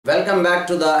Welcome back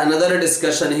to the another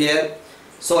discussion here.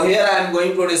 So here I am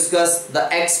going to discuss the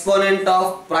exponent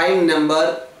of prime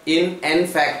number in n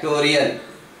factorial.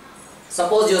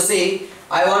 Suppose you see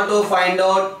I want to find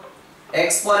out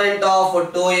exponent of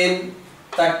 2 in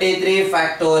 33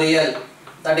 factorial.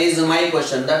 That is my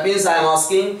question. That means I am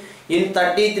asking in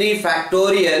 33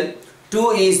 factorial 2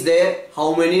 is there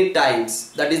how many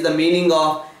times? That is the meaning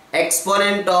of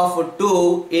exponent of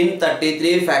 2 in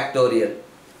 33 factorial.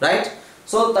 Right?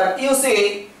 So that you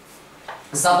see,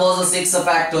 suppose 6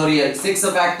 factorial. 6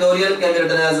 factorial can be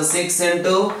written as 6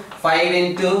 into 5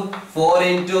 into 4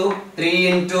 into 3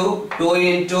 into 2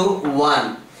 into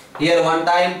 1. Here one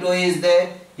time 2 is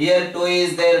there. Here 2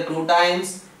 is there 2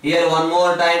 times. Here one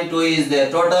more time 2 is there.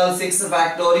 Total 6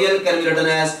 factorial can be written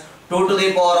as 2 to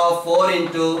the power of 4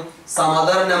 into some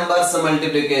other numbers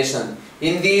multiplication.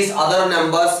 In these other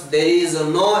numbers there is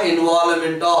no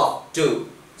involvement of 2.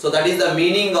 So that is the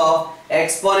meaning of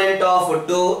exponent of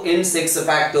 2 in 6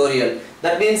 factorial.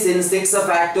 That means in 6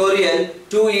 factorial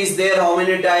 2 is there how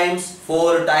many times?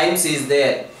 4 times is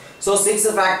there. So 6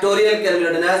 factorial can be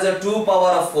written as a 2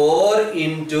 power of 4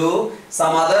 into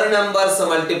some other numbers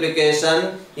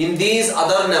multiplication. In these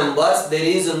other numbers there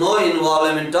is no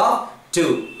involvement of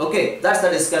 2. Okay, that's the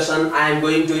discussion I am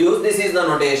going to use. This is the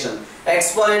notation.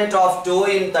 Exponent of 2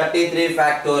 in 33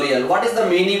 factorial. What is the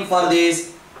meaning for this?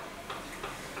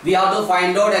 We have to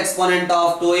find out exponent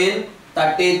of 2 in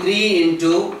 33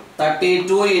 into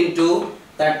 32 into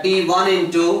 31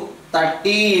 into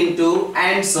 30 into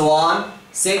and so on,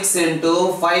 6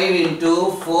 into 5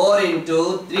 into 4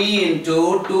 into 3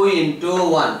 into 2 into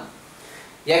 1.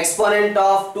 Exponent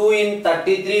of 2 in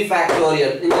 33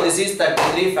 factorial. This is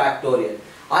 33 factorial.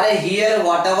 Here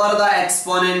whatever the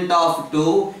exponent of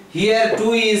 2, here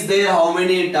 2 is there how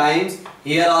many times?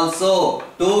 Here also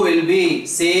 2 will be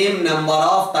same number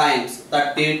of times,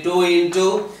 32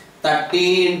 into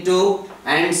 30 into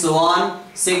and so on,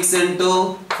 6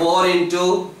 into 4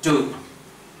 into 2.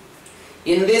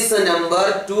 In this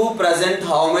number 2 present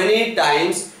how many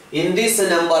times? In this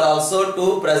number also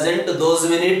 2 present those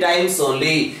many times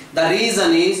only. The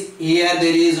reason is here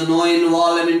there is no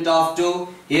involvement of 2.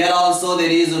 Here also there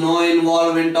is no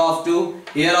involvement of 2.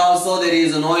 Here also there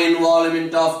is no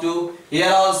involvement of 2. Here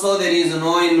also there is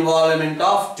no involvement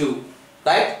of 2.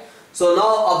 Right? So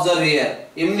now observe here.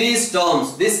 In these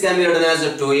terms, this can be written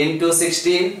as 2 into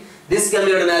 16. This can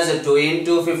be written as 2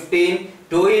 into 15.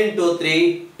 2 into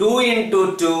 3. 2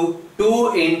 into 2.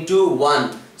 2 into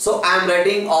 1. So I am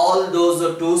writing all those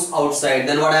 2's outside.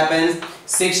 Then what happens?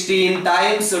 16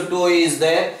 times 2 is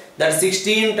there. That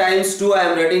 16 times 2 I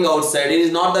am writing outside. It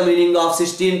is not the meaning of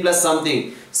 16 plus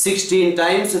something. 16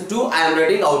 times 2 I am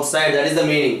writing outside. That is the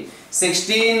meaning.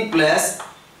 16 plus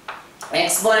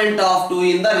exponent of 2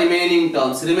 in the remaining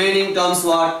terms. Remaining terms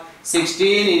what?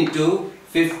 16 into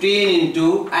 15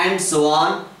 into and so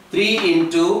on. 3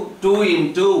 into 2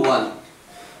 into 1.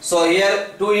 So here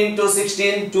 2 into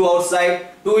 16 2 outside.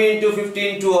 2 into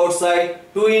 15 2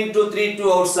 outside. 2 into 3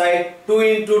 2 outside. 2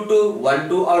 into 2 1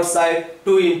 2 outside.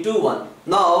 2 into 1.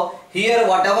 Now here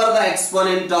whatever the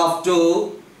exponent of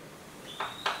 2,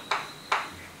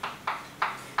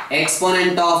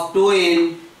 exponent of 2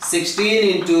 in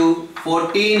 16 into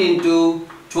 14 into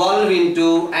 12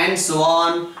 into and so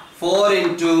on, 4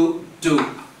 into 2.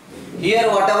 Here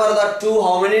whatever the 2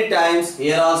 how many times?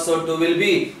 Here also 2 will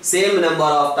be same number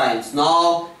of times.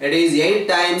 Now it is 8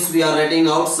 times we are writing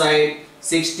outside.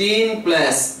 16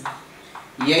 plus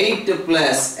 8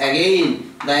 plus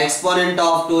again the exponent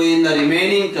of 2 in the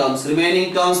remaining terms.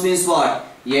 Remaining terms means what?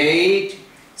 8,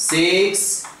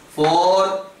 6,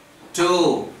 4,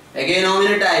 2. Again how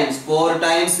many times? 4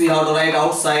 times we have to write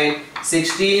outside.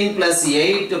 16 plus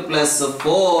 8 plus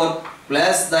 4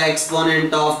 plus the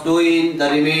exponent of 2 in the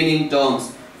remaining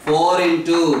terms. 4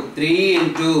 into 3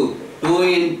 into 2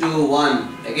 into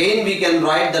 1. Again we can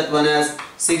write that one as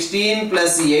 16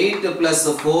 plus 8 plus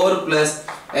 4 plus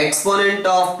exponent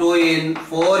of 2 in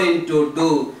 4 into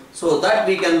 2. So that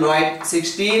we can write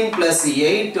 16 plus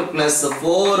 8 plus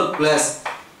 4 plus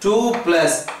 2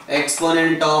 plus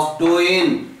exponent of 2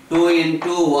 in 2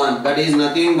 into 1. That is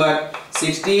nothing but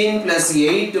 16 plus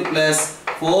 8 plus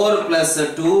 4 plus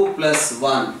 2 plus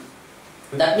 1.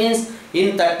 That means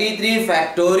in 33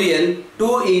 factorial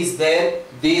 2 is there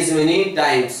these many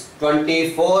times.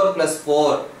 24 plus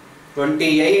 4,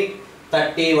 28,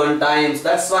 31 times.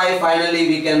 That's why finally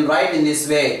we can write in this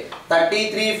way.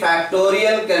 33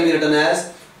 factorial can be written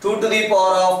as 2 to the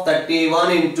power of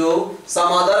 31 into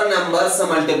some other numbers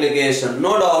multiplication.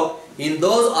 No doubt in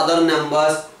those other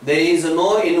numbers there is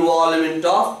no involvement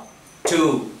of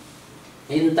 2.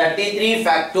 In 33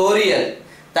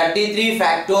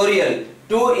 factorial, 2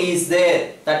 2 is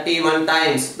there 31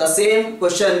 times. The same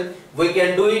question we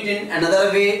can do it in another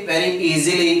way very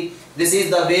easily. This is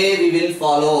the way we will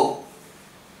follow.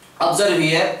 Observe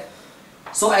here.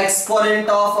 So exponent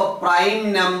of a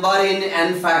prime number in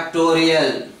n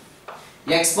factorial.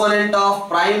 Exponent of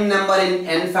prime number in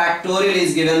n factorial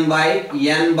is given by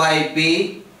n by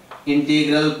p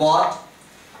integral part.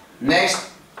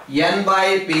 Next n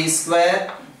by p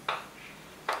square.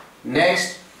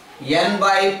 Next n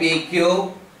by p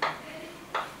cube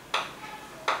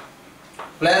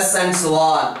plus and so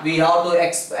on. We have to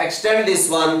extend this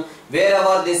one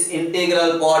wherever this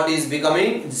integral part is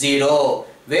becoming 0.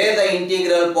 Where the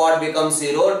integral part becomes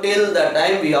 0, till the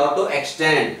time we have to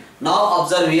extend. Now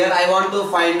observe here, I want to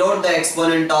find out the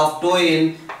exponent of 2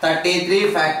 in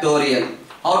 33 factorial.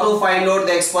 How to find out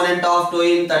the exponent of 2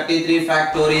 in 33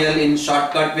 factorial in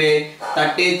shortcut way?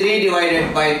 33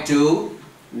 divided by 2.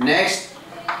 Next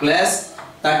plus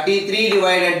 33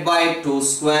 divided by 2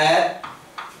 square.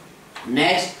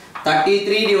 Next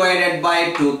 33 divided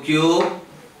by 2 cube.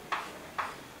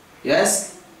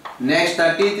 Yes. Next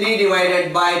 33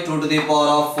 divided by 2 to the power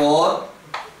of 4.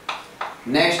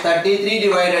 Next 33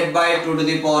 divided by 2 to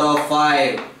the power of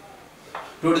 5.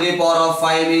 2 to the power of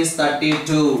 5 is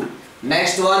 32.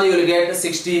 Next one you will get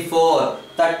 64.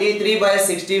 33 by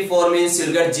 64 means you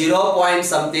will get 0 point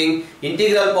something.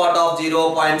 Integral part of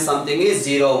 0 point something is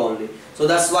 0 only. So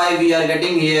that's why we are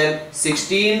getting here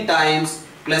 16 times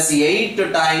plus 8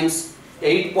 times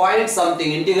 8 point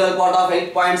something. Integral part of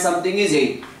 8 point something is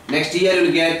 8. Next here you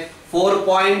will get 4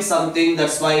 point something,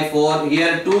 that's why 4.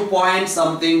 Here 2 point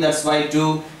something, that's why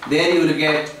 2. There you will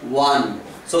get 1.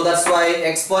 So that's why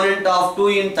exponent of 2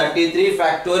 in 33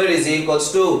 factorial is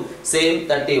equals to same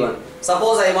 31.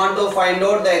 Suppose I want to find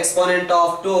out the exponent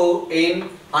of 2 in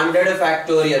 100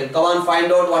 factorial. Come on, find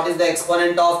out what is the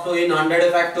exponent of 2 in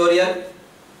 100 factorial.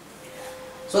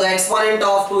 So the exponent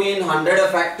of 2 in 100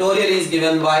 factorial is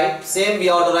given by, same we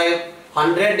have to write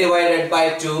 100 divided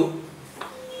by 2.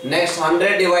 Next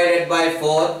 100 divided by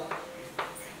 4.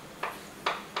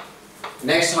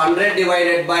 Next 100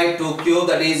 divided by 2 cube,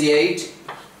 that is 8.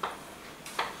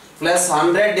 Plus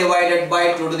 100 divided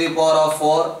by 2 to the power of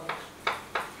 4.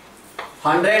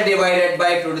 100 divided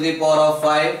by 2 to the power of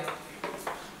 5.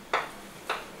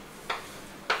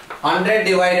 100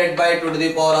 divided by 2 to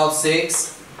the power of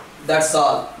 6. That's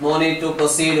all. No need to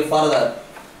proceed further.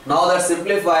 Now that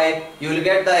simplify, you will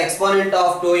get the exponent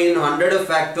of 2 in 100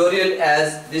 factorial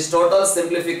as this total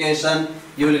simplification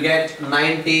you will get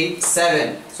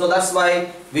 97. So that's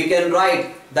why we can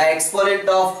write the exponent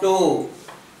of 2.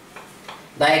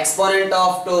 The exponent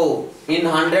of 2 in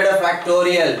 100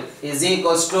 factorial is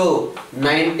equals to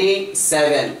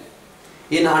 97.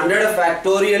 In 100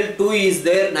 factorial 2 is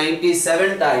there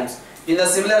 97 times. In a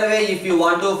similar way, if you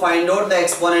want to find out the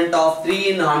exponent of 3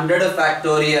 in 100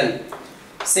 factorial,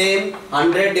 same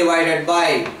 100 divided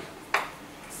by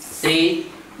 3.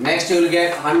 Next you will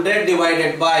get 100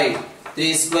 divided by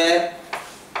 3 square.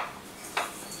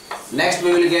 Next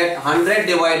we will get 100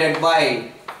 divided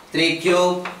by 3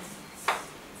 cube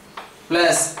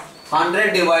plus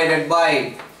 100 divided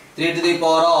by 3 to the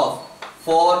power of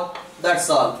 4. That's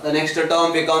all. The next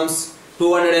term becomes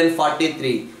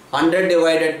 243. 100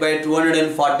 divided by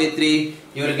 243,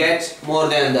 you will get more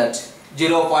than that.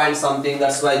 0 point something,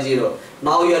 that's why 0.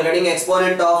 Now you are getting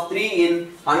exponent of 3 in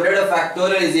 100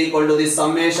 factorial is equal to this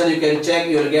summation. You can check,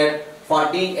 you will get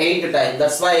 48 times.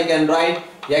 That's why you can write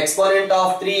the exponent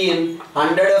of 3 in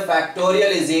 100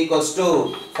 factorial is equals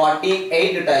to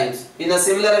 48 times. In a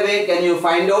similar way, can you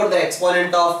find out the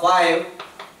exponent of 5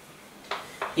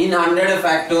 in 100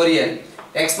 factorial?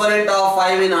 Exponent of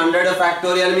 5 in 100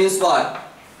 factorial means what?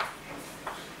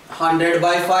 100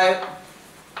 by 5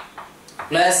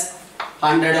 plus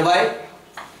 100 by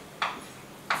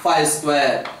 5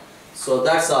 square. So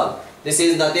that's all. This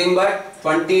is nothing but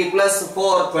 20 plus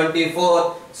 4,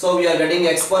 24. So we are getting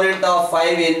exponent of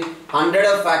 5 in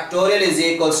 100 factorial is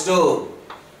equals to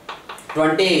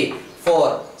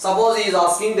 24. Suppose he is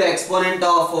asking the exponent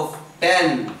of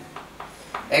 10.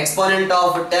 Exponent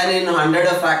of 10 in 100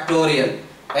 factorial.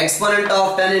 Exponent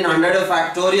of 10 in 100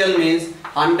 factorial means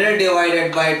 100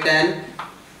 divided by 10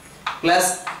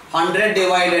 plus 100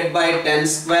 divided by 10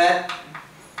 square.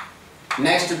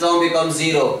 Next term becomes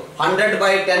 0. 100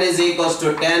 by 10 is equals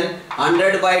to 10.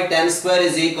 100 by 10 square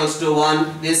is equals to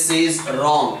 1. This is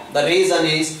wrong. The reason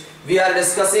is we are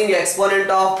discussing exponent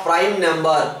of prime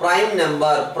number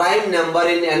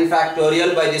in n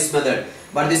factorial by this method.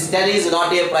 But this 10 is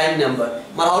not a prime number.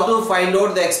 But how to find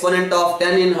out the exponent of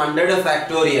 10 in 100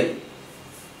 factorial?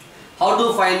 How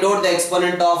to find out the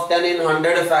exponent of 10 in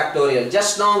 100 factorial?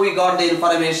 Just now we got the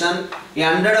information.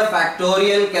 100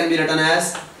 factorial can be written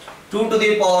as 2 to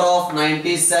the power of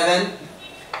 97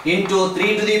 into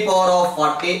 3 to the power of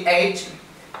 48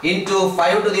 into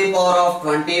 5 to the power of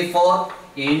 24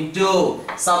 into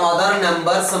some other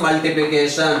numbers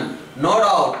multiplication. No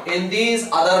doubt in these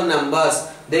other numbers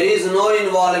there is no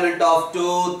involvement of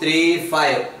 2, 3,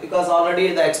 5 because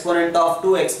already the exponent of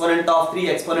 2, exponent of 3,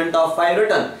 exponent of 5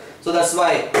 written. So that's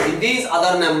why in these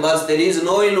other numbers there is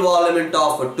no involvement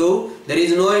of 2, there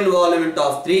is no involvement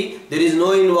of 3, there is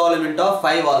no involvement of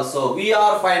 5 also. We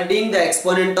are finding the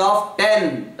exponent of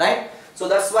 10, right? So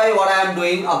that's why what I am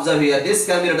doing, observe here, this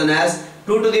can be written as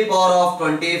 2 to the power of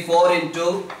 24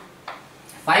 into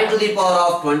 5 to the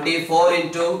power of 24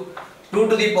 into 2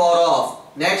 to the power of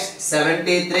next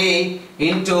 73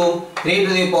 into 3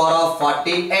 to the power of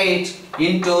 48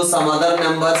 into some other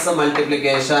numbers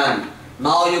multiplication.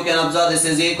 Now you can observe this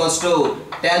is equals to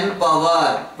 10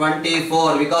 power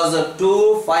 24 because the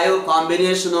 2, 5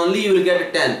 combination only you will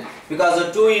get 10. Because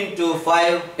the 2 into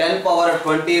 5, 10 power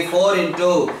 24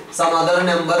 into some other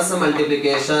numbers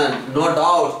multiplication. No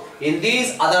doubt in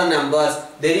these other numbers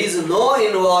there is no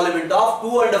involvement of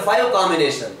 2 and 5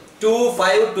 combination. 2,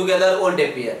 5 together won't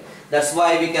appear. That's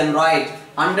why we can write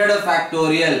 100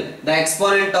 factorial. The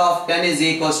exponent of 10 is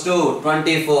equals to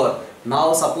 24.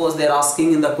 Now suppose they are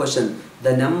asking in the question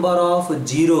the number of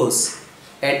zeros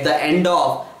at the end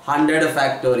of 100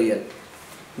 factorial.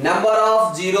 Number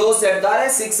of zeros at the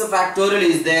 6 factorial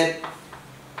is there.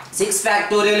 6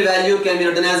 factorial value can be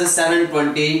written as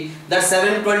 720. That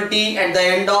 720 at the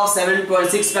end of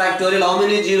 726 factorial, how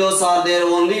many zeros are there?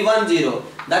 Only 1 zero.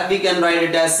 That we can write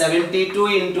it as 72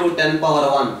 into 10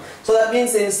 power 1. So that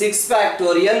means in 6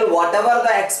 factorial, whatever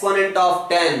the exponent of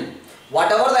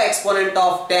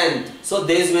 10, so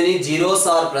these many zeros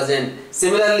are present.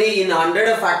 Similarly in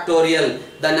 100 factorial,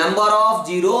 the number of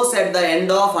zeros at the end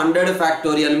of 100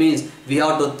 factorial means we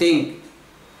have to think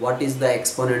what is the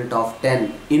exponent of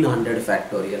 10 in 100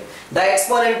 factorial. The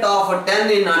exponent of 10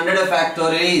 in 100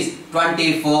 factorial is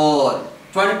 24.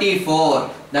 24.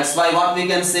 That's why what we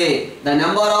can say, the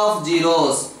number of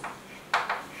zeros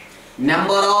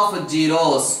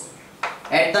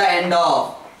at the end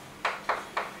of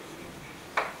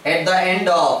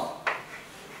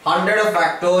 100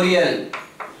 factorial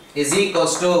is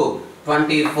equals to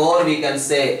 24 we can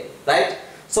say, right?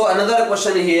 So another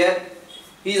question here,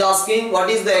 he is asking what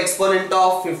is the exponent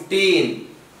of 15.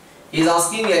 He is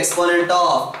asking exponent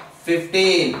of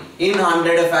 15 in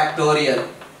 100 factorial.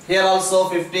 Here also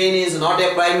 15 is not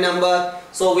a prime number.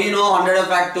 So we know 100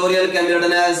 factorial can be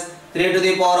written as 3 to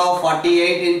the power of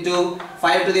 48 into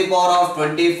 5 to the power of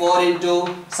 24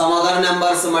 into some other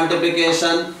numbers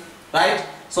multiplication, right?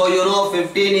 So you know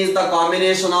 15 is the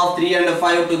combination of 3 and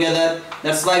 5 together.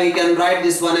 That's why we can write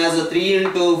this one as 3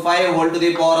 into 5 whole to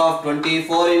the power of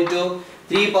 24 into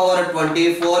 3 power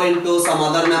 24 into some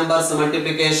other numbers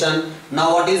multiplication.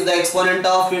 Now what is the exponent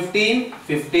of 15?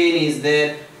 15 is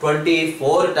there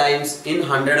 24 times in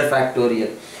 100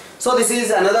 factorial. So this is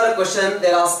another question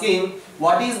they are asking,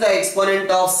 what is the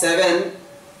exponent of 7?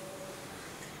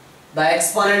 The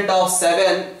exponent of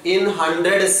 7 in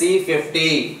 100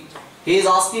 C50. He is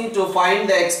asking to find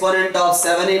the exponent of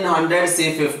 7 in 100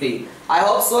 C50. I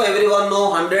hope so everyone know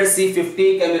 100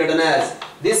 C50 can be written as,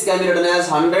 this can be written as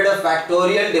 100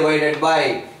 factorial divided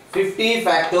by 50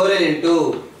 factorial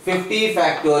into 50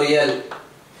 factorial.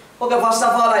 Okay, first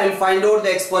of all I will find out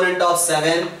the exponent of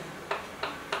 7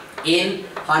 in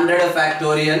 100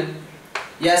 factorial.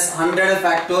 Yes, 100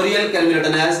 factorial can be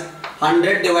written as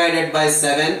 100 divided by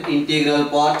 7 integral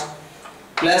part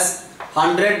plus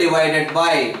 100 divided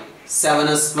by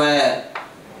 7 square,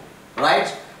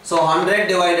 right? So 100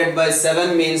 divided by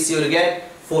 7 means you will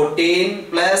get 14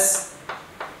 plus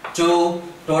 2,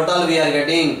 total we are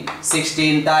getting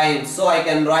 16 times. So I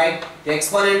can write the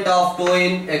exponent of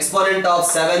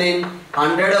 7 in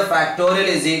 100 factorial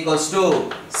is equals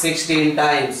to 16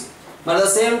 times. But at the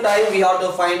same time we have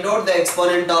to find out the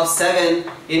exponent of 7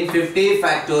 in 50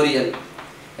 factorial.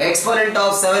 Exponent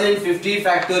of 7 in 50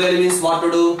 factorial means what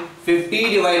to do? 50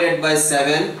 divided by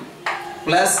 7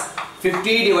 plus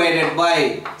 50 divided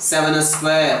by 7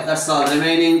 square. That's all.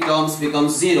 Remaining terms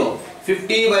becomes 0.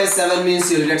 50 by 7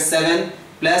 means you will get 7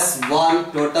 plus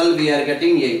 1. Total we are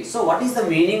getting 8. So what is the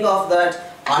meaning of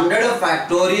that? 100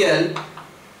 factorial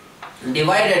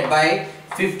divided by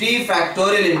 50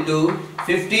 factorial into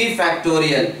 50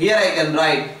 factorial. Here I can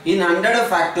write in 100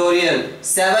 factorial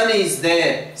 7 is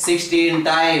there 16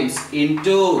 times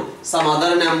into some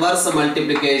other numbers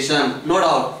multiplication. No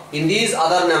doubt in these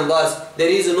other numbers there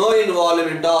is no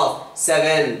involvement of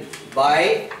 7.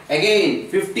 by again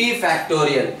 50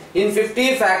 factorial. In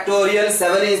 50 factorial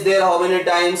 7 is there how many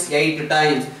times? 8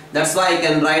 times. That's why I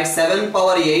can write 7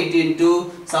 power 8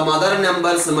 into some other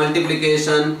numbers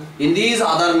multiplication. In these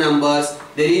other numbers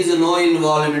there is no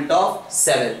involvement of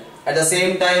 7. At the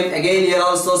same time again here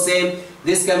also same,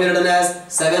 this can be written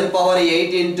as 7 power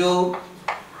 8 into,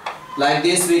 like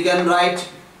this we can write.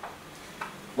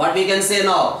 What we can say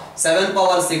now? 7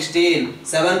 power 16.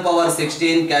 7 power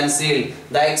 16 cancelled.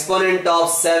 The exponent of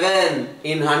 7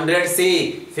 in 100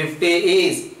 see 50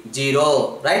 is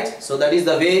 0. Right? So that is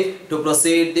the way to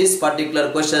proceed this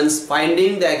particular questions,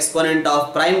 finding the exponent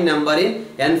of prime number in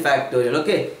n factorial.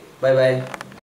 Okay. Bye bye.